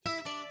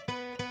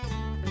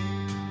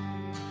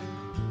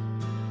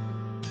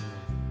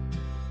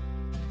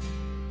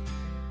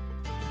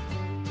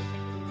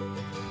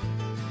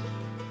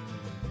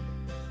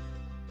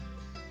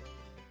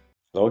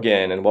Hello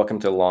again, and welcome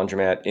to the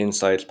Laundromat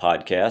Insights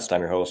podcast. I'm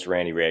your host,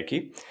 Randy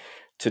Radke.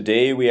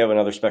 Today, we have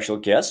another special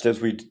guest,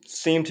 as we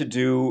seem to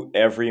do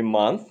every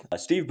month.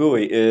 Steve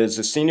Bowie is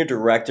the Senior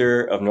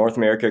Director of North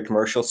America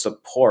Commercial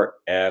Support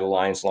at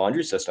Alliance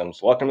Laundry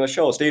Systems. Welcome to the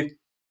show, Steve.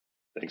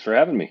 Thanks for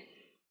having me.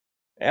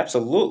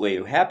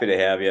 Absolutely, happy to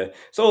have you.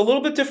 So a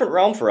little bit different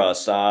realm for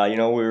us.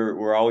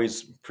 We're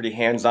always pretty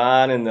hands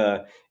on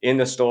in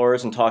the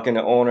stores and talking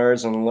to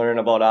owners and learning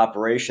about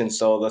operations.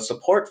 So the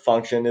support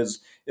function is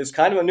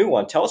kind of a new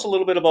one. Tell us a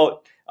little bit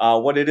about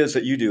what it is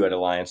that you do at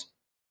Alliance.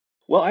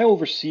 Well, I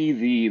oversee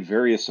the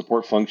various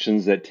support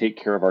functions that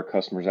take care of our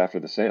customers after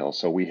the sale.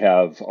 So we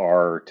have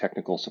our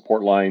technical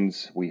support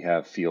lines, we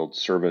have field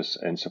service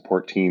and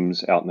support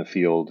teams out in the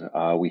field.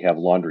 We have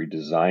laundry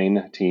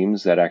design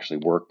teams that actually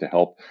work to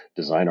help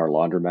design our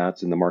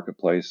laundromats in the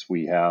marketplace.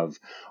 We have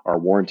our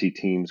warranty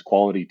teams,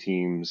 quality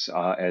teams,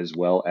 as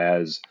well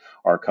as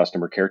our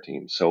customer care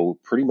teams. So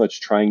pretty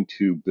much trying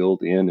to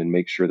build in and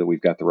make sure that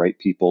we've got the right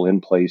people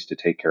in place to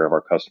take care of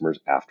our customers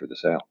after the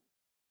sale.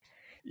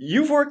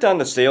 You've worked on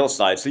the sales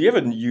side, so you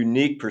have a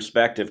unique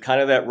perspective, kind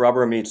of that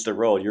rubber meets the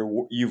road.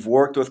 You've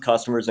worked with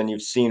customers and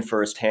you've seen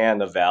firsthand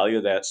the value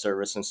of that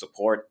service and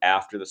support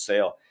after the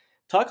sale.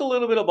 Talk a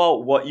little bit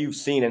about what you've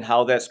seen and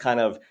how that's kind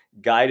of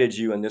guided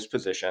you in this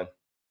position.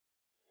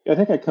 Yeah, I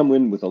think I come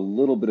in with a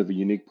little bit of a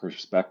unique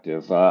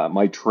perspective.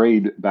 My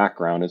trade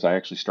background is I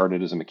actually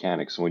started as a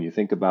mechanic. So when you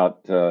think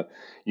about a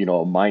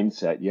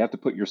mindset, you have to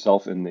put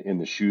yourself in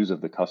the shoes of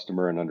the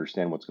customer and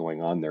understand what's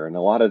going on there. And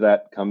a lot of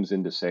that comes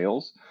into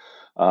sales.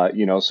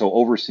 So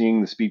overseeing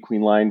the Speed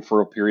Queen line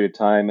for a period of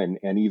time,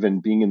 and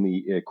even being in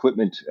the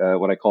equipment,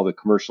 what I call the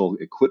commercial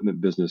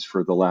equipment business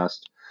for the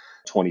last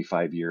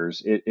 25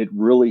 years, it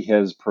really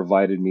has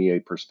provided me a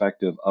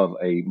perspective of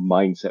a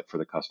mindset for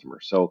the customer.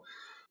 So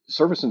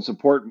service and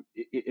support,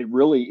 it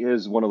really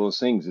is one of those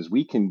things. Is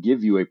we can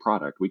give you a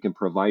product, we can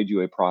provide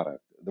you a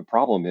product. The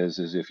problem is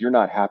if you're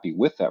not happy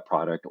with that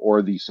product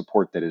or the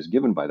support that is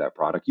given by that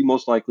product, you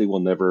most likely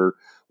will never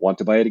want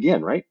to buy it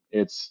again, right?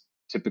 It's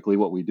typically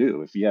what we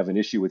do. If you have an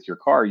issue with your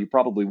car, you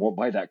probably won't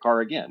buy that car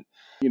again.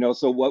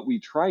 So what we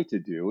try to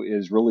do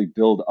is really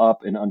build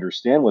up and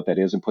understand what that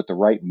is and put the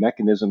right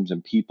mechanisms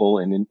and people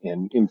and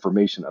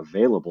information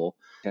available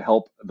to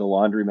help the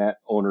laundromat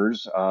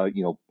owners,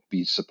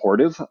 be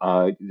supportive,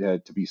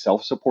 to be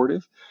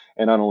self-supportive,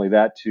 and not only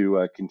that,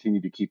 to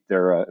continue to keep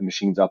their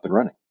machines up and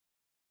running.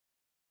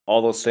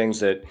 All those things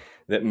that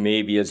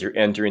maybe as you're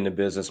entering the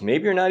business,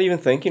 maybe you're not even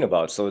thinking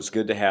about. So it's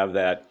good to have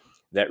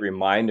that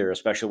reminder,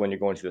 especially when you're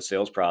going through the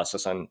sales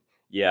process. And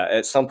yeah,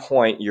 at some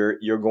point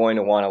you're going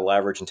to want to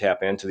leverage and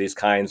tap into these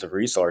kinds of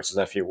resources.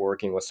 And if you're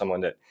working with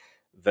someone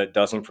that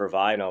doesn't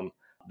provide them,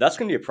 that's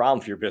going to be a problem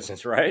for your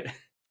business, right?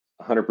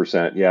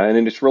 100%. Yeah. And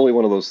then it's really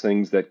one of those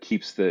things that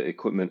keeps the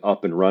equipment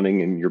up and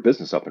running and your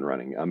business up and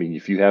running. I mean,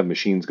 if you have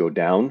machines go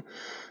down,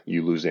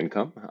 you lose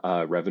income,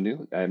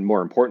 revenue, and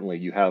more importantly,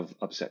 you have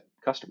upset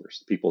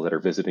customers, people that are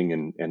visiting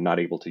and not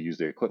able to use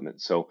the equipment.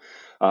 So,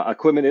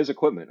 equipment is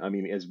equipment. I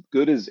mean, as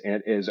good as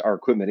our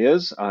equipment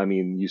is, I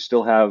mean, you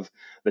still have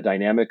the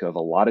dynamic of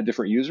a lot of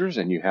different users,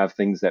 and you have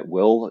things that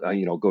will,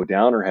 go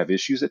down or have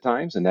issues at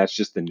times, and that's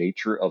just the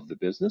nature of the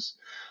business.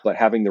 But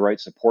having the right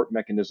support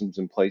mechanisms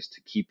in place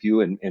to keep you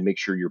and make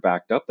sure you're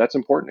backed up, that's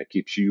important. It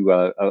keeps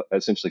you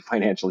essentially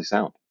financially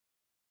sound.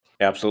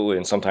 Absolutely.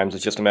 And sometimes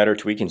it's just a matter of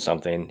tweaking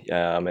something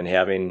and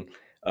having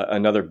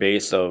another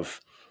base of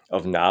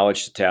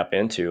knowledge to tap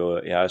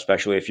into. Yeah,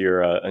 especially if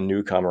you're a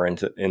newcomer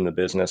in the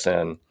business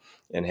and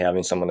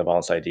having someone to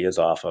bounce ideas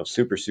off of.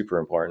 Super, super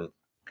important.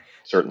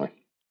 Certainly.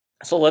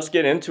 So let's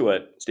get into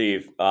it,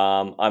 Steve.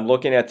 I'm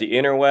looking at the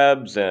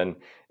interwebs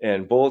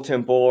and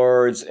bulletin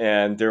boards,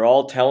 and they're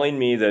all telling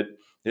me that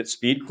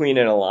Speed Queen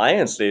and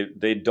Alliance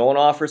they don't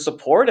offer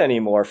support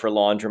anymore for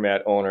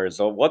laundromat owners.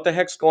 So what the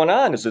heck's going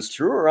on? Is this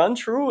true or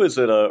untrue? Is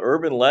it a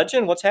urban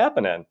legend? What's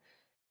happening?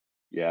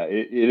 Yeah,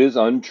 it is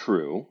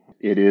untrue.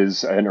 It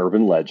is an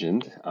urban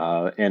legend.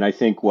 And I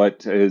think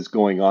what is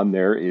going on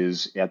there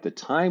is at the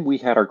time we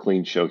had our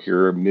clean show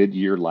here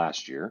mid-year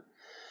last year.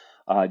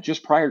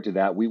 Just prior to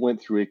that, we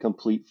went through a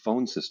complete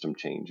phone system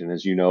change. And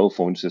as you know,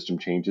 phone system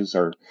changes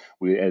are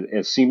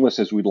as seamless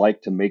as we'd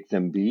like to make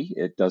them be.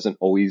 It doesn't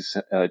always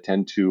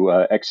tend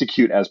to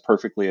execute as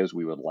perfectly as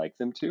we would like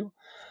them to.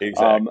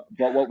 Exactly.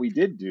 But what we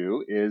did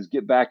do is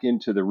get back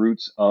into the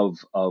roots of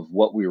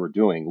what we were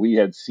doing. We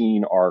had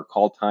seen our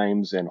call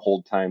times and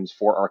hold times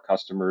for our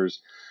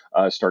customers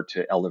start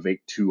to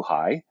elevate too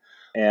high.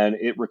 And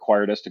it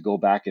required us to go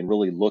back and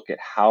really look at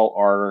how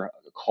our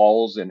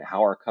calls and how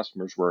our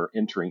customers were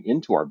entering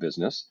into our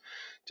business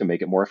to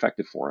make it more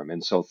effective for them.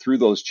 And so through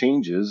those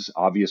changes,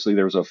 obviously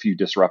there was a few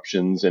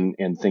disruptions and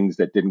things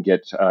that didn't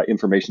get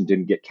information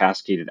didn't get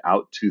cascaded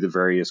out to the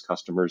various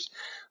customers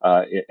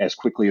as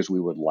quickly as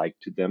we would like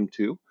to them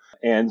to.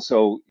 And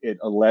so it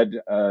led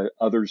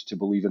others to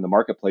believe in the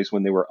marketplace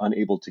when they were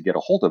unable to get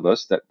a hold of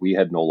us that we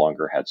had no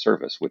longer had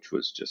service, which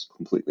was just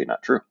completely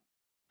not true.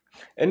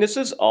 And this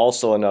is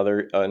also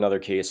another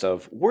case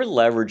of we're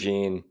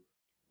leveraging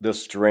the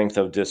strength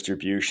of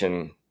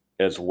distribution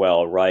as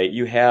well, right?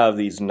 You have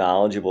these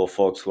knowledgeable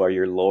folks who are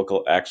your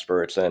local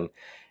experts, and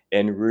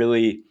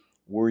really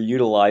we're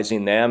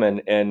utilizing them,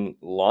 and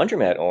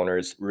laundromat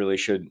owners really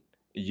should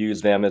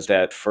use them as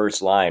that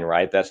first line,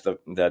 right? That's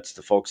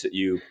the folks that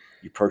you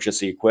purchase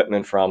the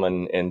equipment from,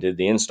 and did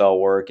the install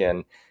work,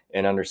 and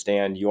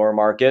understand your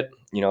market,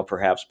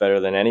 perhaps better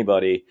than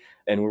anybody.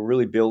 And we're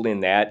really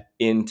building that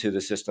into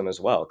the system as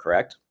well,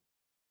 correct?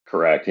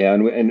 Correct. Yeah,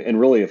 and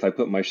really, if I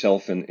put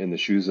myself in the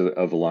shoes of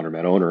the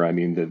laundromat owner, I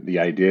mean, the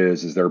idea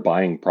is they're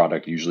buying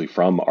product usually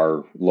from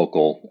our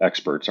local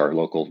experts, our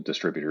local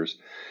distributors,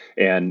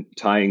 and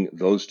tying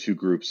those two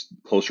groups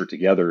closer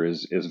together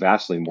is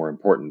vastly more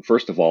important.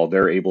 First of all,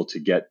 they're able to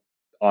get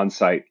on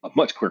site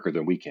much quicker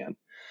than we can.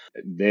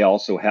 They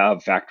also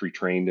have factory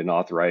trained and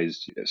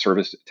authorized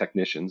service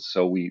technicians,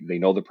 so they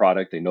know the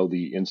product, they know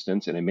the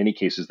instance, and in many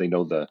cases they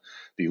know the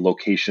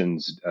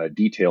locations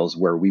details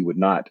where we would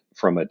not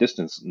from a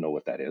distance know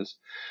what that is.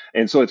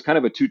 And so it's kind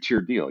of a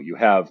two-tiered deal. You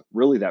have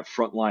really that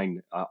frontline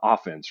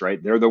offense,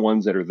 right? They're the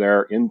ones that are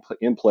there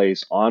in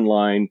place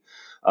online.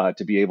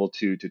 To be able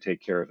to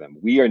take care of them,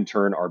 we in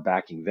turn are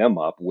backing them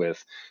up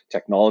with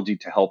technology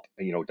to help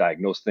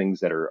diagnose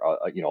things that are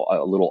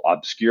a little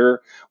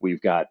obscure.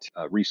 We've got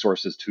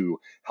resources to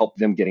help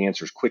them get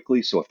answers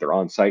quickly. So if they're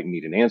on site and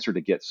need an answer to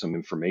get some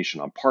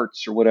information on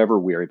parts or whatever,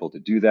 we are able to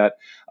do that.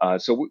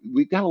 So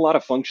we've got a lot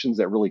of functions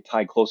that really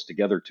tie close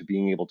together to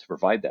being able to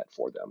provide that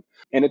for them.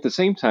 And at the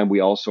same time,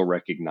 we also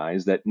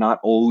recognize that not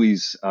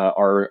always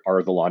are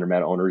the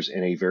laundromat owners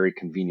in a very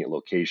convenient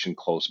location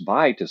close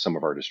by to some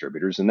of our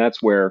distributors, and that's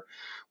where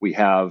we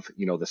have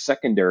the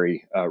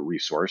secondary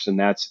resource, and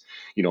that's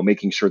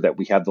making sure that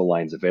we have the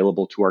lines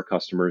available to our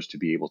customers to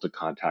be able to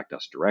contact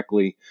us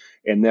directly,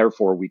 and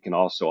therefore we can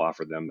also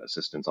offer them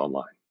assistance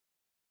online.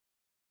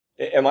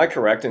 Am I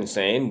correct in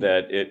saying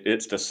that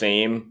it's the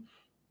same,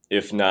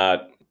 if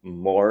not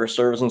more,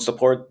 service and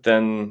support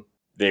than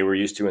they were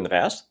used to in the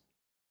past?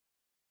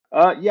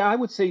 Yeah, I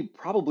would say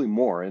probably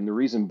more. And the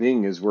reason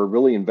being is we're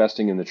really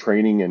investing in the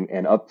training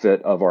and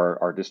upfit of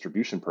our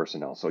distribution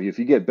personnel. So if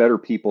you get better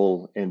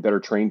people and better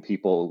trained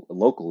people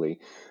locally,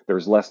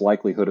 there's less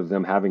likelihood of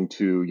them having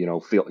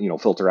to,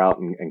 filter out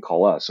and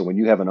call us. So when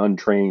you have an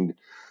untrained,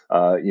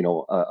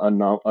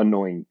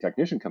 unknowing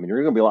technician coming,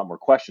 you're going to be a lot more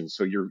questions.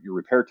 So your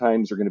repair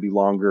times are going to be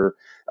longer.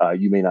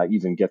 You may not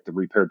even get the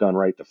repair done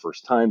right the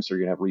first time. So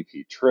you're going to have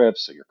repeat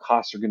trips. So your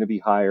costs are going to be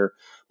higher.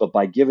 But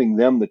by giving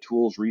them the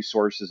tools,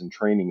 resources, and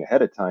training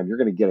ahead of time, you're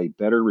going to get a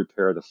better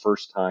repair the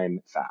first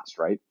time fast,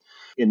 right?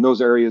 In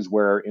those areas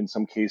where, in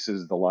some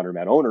cases, the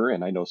laundromat owner,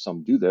 and I know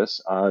some do this,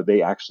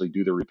 they actually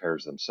do the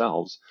repairs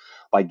themselves.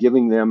 By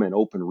giving them an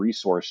open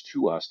resource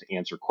to us to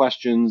answer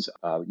questions,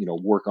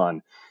 work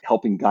on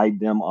helping guide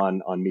them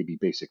on maybe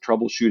basic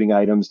troubleshooting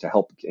items to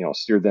help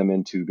steer them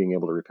into being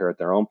able to repair at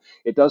their own.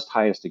 It does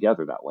tie us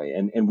together that way,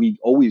 and we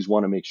always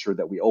want to make sure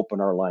that we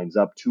open our lines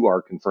up to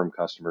our confirmed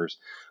customers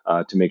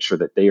to make sure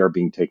that they are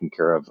being taken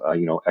care of,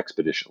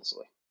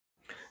 expeditiously.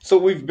 So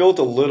we've built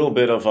a little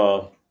bit of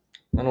a,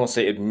 I don't want to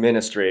say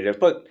administrative,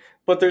 but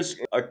there's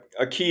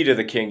a key to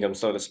the kingdom,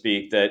 so to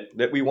speak,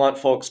 that we want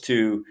folks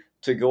to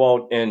go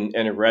out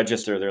and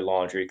register their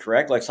laundry,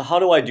 correct? Like, so how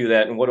do I do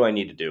that, and what do I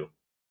need to do?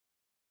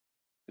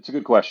 It's a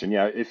good question.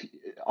 Yeah, if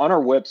on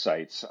our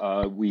websites,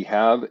 we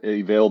have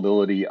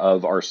availability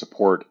of our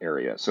support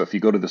area. So if you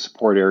go to the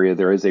support area,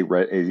 there is a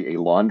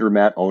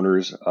laundromat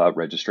owners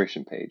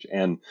registration page,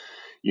 and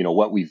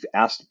what we've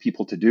asked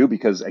people to do,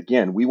 because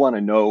again, we want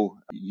to know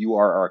you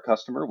are our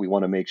customer. We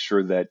want to make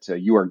sure that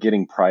you are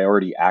getting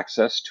priority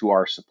access to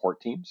our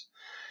support teams.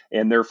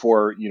 And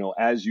therefore,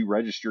 as you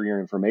register your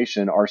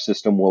information, our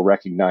system will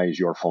recognize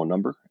your phone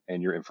number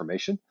and your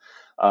information.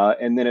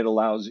 And then it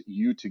allows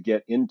you to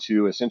get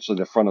into essentially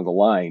the front of the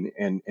line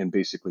and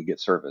basically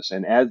get service.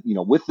 And as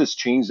with this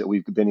change that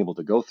we've been able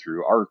to go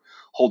through, our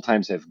hold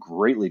times have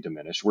greatly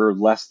diminished. We're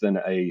less than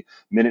a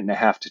minute and a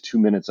half to 2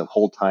 minutes of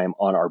hold time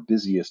on our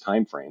busiest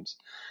time frames.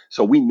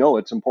 So we know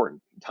it's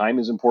important. Time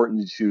is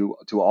important to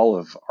all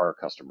of our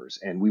customers,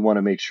 and we want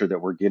to make sure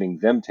that we're getting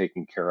them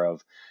taken care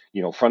of,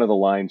 front of the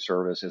line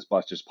service as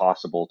much as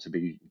possible to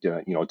be,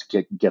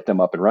 to get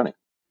them up and running.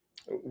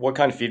 What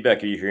kind of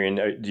feedback are you hearing?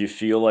 Do you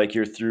feel like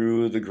you're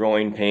through the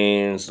growing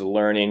pains, the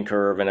learning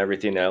curve, and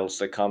everything else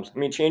that comes? I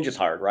mean, change is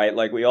hard, right?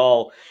 Like we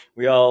all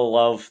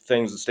love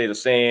things that stay the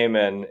same,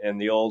 and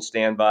the old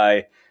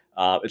standby.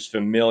 It's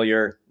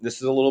familiar. This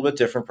is a little bit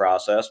different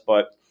process,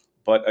 but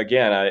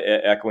again,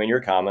 echoing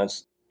your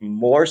comments,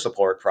 more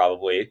support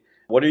probably.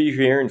 What are you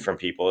hearing from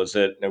people?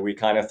 Are we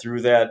kind of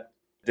through that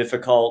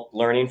difficult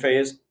learning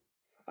phase?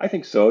 I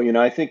think so.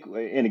 I think,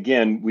 and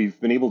again, we've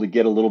been able to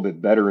get a little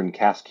bit better in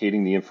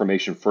cascading the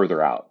information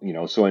further out.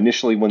 So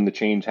initially when the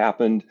change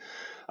happened,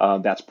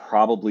 that's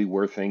probably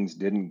where things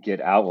didn't get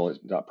out. Well, it's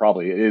not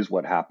probably, it is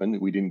what happened.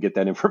 We didn't get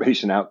that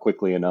information out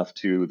quickly enough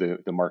to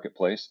the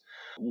marketplace.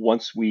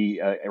 Once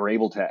we are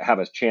able to have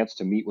a chance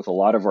to meet with a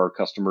lot of our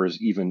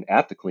customers, even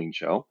at the Clean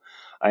Show,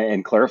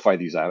 and clarify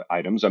these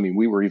items. I mean,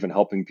 we were even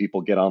helping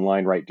people get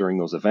online right during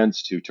those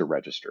events to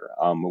register.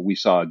 We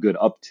saw a good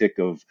uptick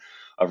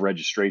of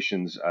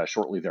registrations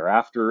shortly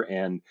thereafter.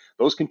 And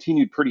those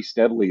continued pretty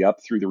steadily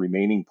up through the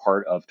remaining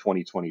part of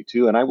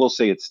 2022. And I will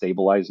say it's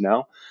stabilized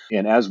now.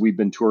 And as we've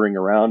been touring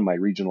around, my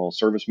regional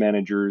service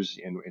managers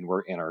and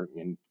we're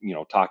in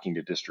talking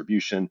to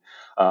distribution,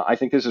 I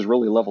think this has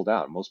really leveled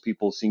out. Most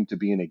people seem to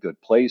be in a good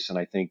place, and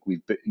I think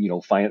we've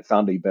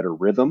found a better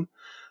rhythm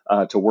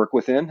to work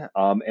within.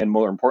 And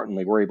more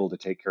importantly, we're able to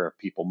take care of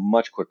people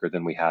much quicker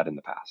than we had in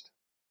the past.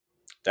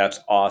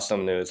 That's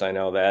awesome news. I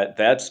know that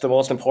that's the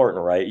most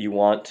important, right? You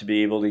want to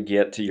be able to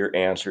get to your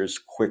answers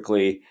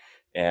quickly.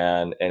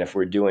 And if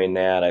we're doing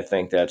that, I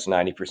think that's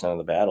 90% of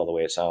the battle, the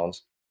way it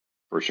sounds.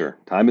 For sure.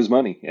 Time is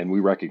money, and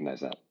we recognize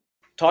that.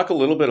 Talk a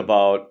little bit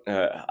about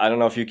I don't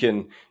know if you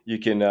can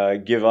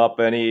give up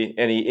any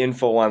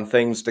info on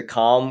things to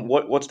come.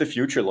 What's the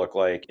future look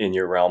like in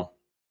your realm?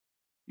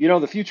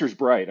 The future's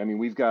bright. I mean,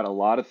 we've got a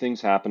lot of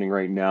things happening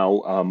right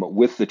now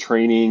with the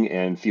training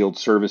and field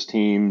service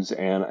teams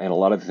and a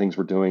lot of the things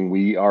we're doing.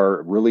 We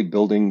are really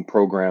building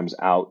programs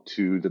out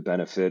to the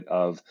benefit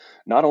of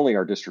not only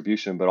our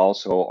distribution, but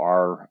also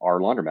our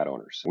laundromat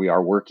owners. We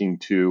are working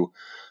to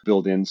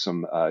build in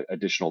some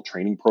additional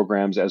training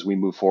programs as we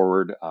move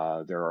forward.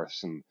 There are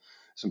some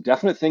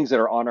definite things that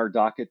are on our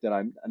docket that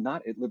I'm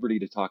not at liberty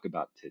to talk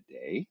about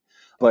today,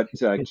 but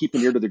keep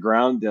an ear to the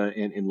ground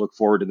and look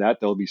forward to that.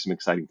 There'll be some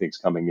exciting things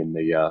coming in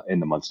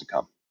the months to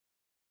come.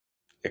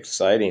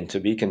 Exciting to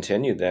be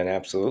continued then,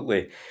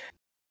 absolutely.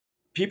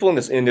 People in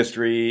this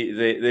industry,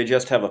 they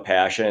just have a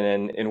passion,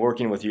 and in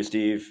working with you,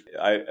 Steve,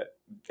 I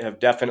have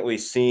definitely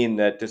seen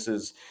that this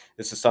is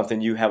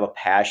something you have a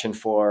passion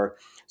for.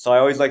 So I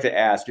always like to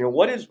ask,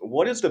 what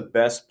is the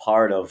best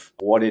part of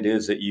what it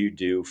is that you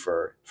do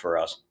for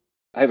us?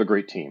 I have a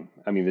great team.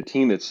 I mean, the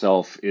team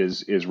itself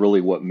is really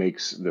what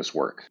makes this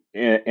work.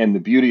 And the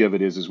beauty of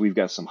it is we've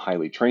got some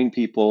highly trained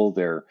people.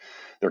 They're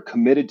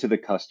committed to the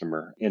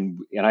customer,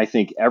 and I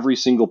think every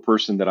single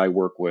person that I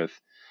work with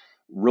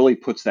really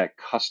puts that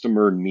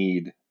customer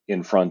need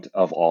in front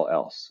of all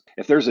else.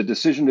 If there's a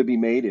decision to be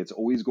made, it's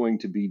always going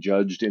to be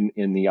judged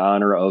in the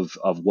honor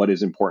of what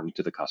is important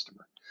to the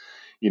customer.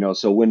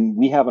 So when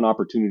we have an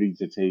opportunity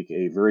to take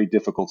a very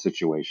difficult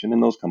situation,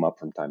 and those come up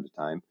from time to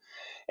time,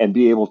 and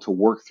be able to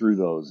work through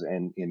those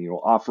and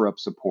offer up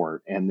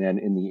support, and then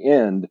in the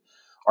end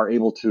are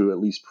able to at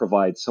least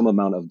provide some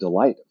amount of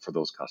delight for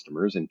those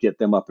customers and get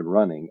them up and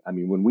running. I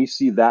mean, when we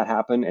see that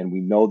happen and we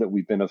know that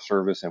we've been of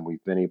service and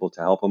we've been able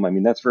to help them, I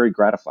mean, that's very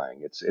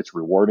gratifying. It's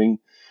rewarding.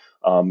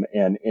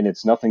 And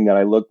it's nothing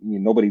that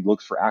nobody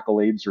looks for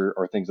accolades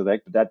or things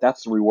like that, but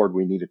that's the reward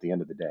we need at the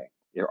end of the day.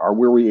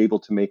 Were we able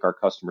to make our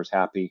customers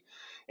happy,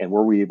 and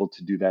were we able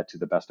to do that to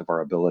the best of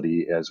our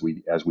ability as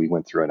we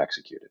went through and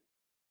executed?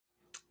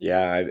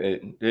 Yeah,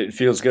 it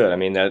feels good. I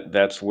mean,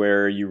 that's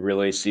where you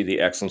really see the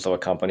excellence of a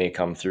company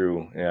come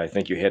through. I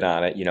think you hit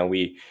on it.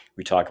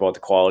 We talk about the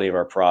quality of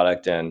our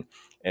product, and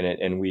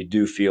we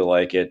do feel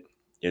like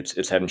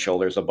it's head and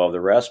shoulders above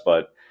the rest.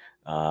 But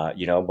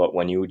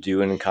when you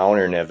do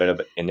encounter an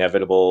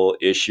inevitable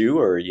issue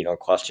or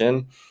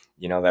question,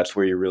 that's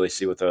where you really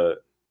see what the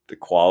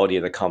quality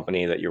of the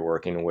company that you're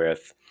working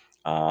with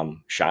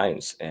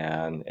shines,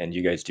 and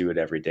you guys do it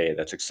every day.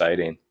 That's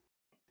exciting.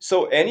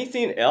 So,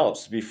 anything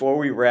else before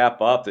we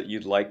wrap up that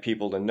you'd like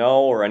people to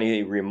know, or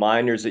any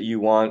reminders that you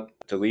want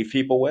to leave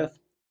people with?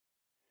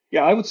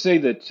 Yeah, I would say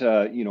that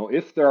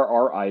if there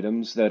are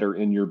items that are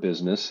in your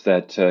business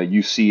that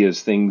you see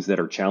as things that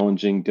are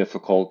challenging,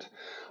 difficult,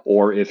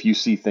 or if you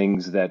see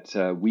things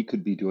that we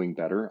could be doing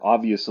better,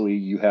 obviously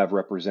you have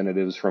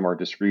representatives from our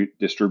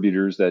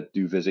distributors that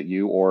do visit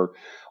you, or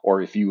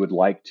if you would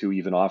like to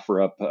even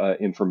offer up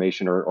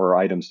information or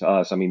items to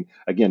us. I mean,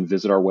 again,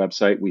 visit our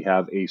website. We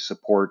have a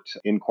support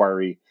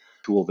inquiry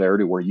tool there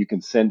to where you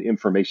can send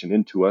information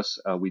into us.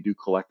 We do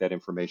collect that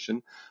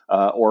information,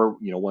 or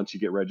once you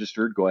get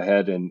registered, go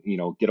ahead and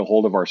get a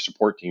hold of our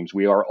support teams.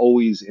 We are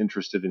always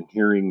interested in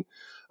hearing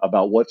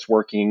about what's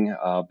working,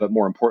 but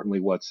more importantly,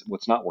 what's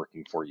not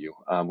working for you.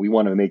 We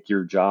want to make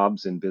your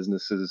jobs and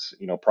businesses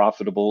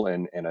profitable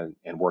and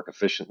work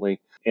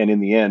efficiently. And in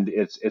the end,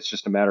 it's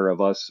just a matter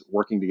of us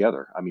working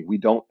together. I mean, we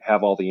don't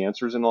have all the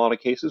answers in a lot of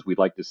cases. We'd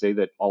like to say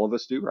that all of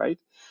us do, right?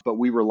 But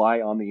we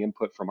rely on the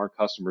input from our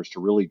customers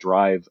to really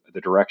drive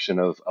the direction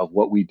of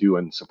what we do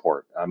and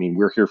support. I mean,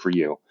 we're here for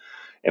you,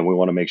 and we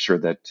want to make sure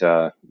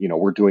that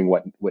we're doing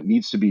what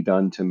needs to be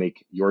done to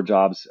make your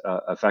jobs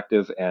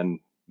effective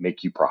and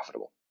make you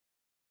profitable.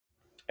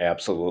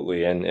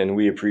 Absolutely. And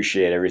we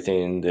appreciate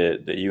everything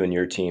that you and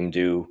your team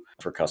do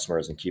for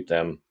customers and keep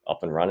them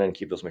up and running and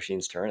keep those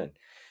machines turning.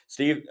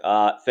 Steve,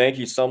 thank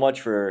you so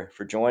much for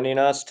joining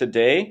us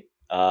today.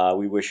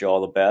 We wish you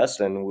all the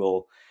best, and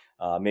we'll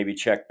maybe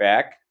check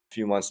back a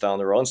few months down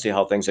the road and see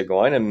how things are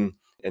going,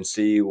 and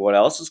see what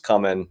else is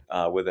coming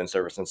within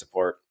service and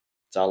support.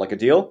 Sound like a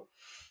deal?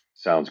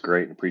 Sounds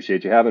great.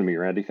 Appreciate you having me,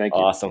 Randy. Thank you.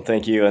 Awesome.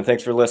 Thank you. And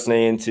thanks for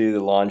listening to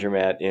the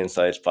Laundromat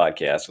Insights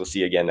podcast. We'll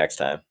see you again next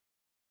time.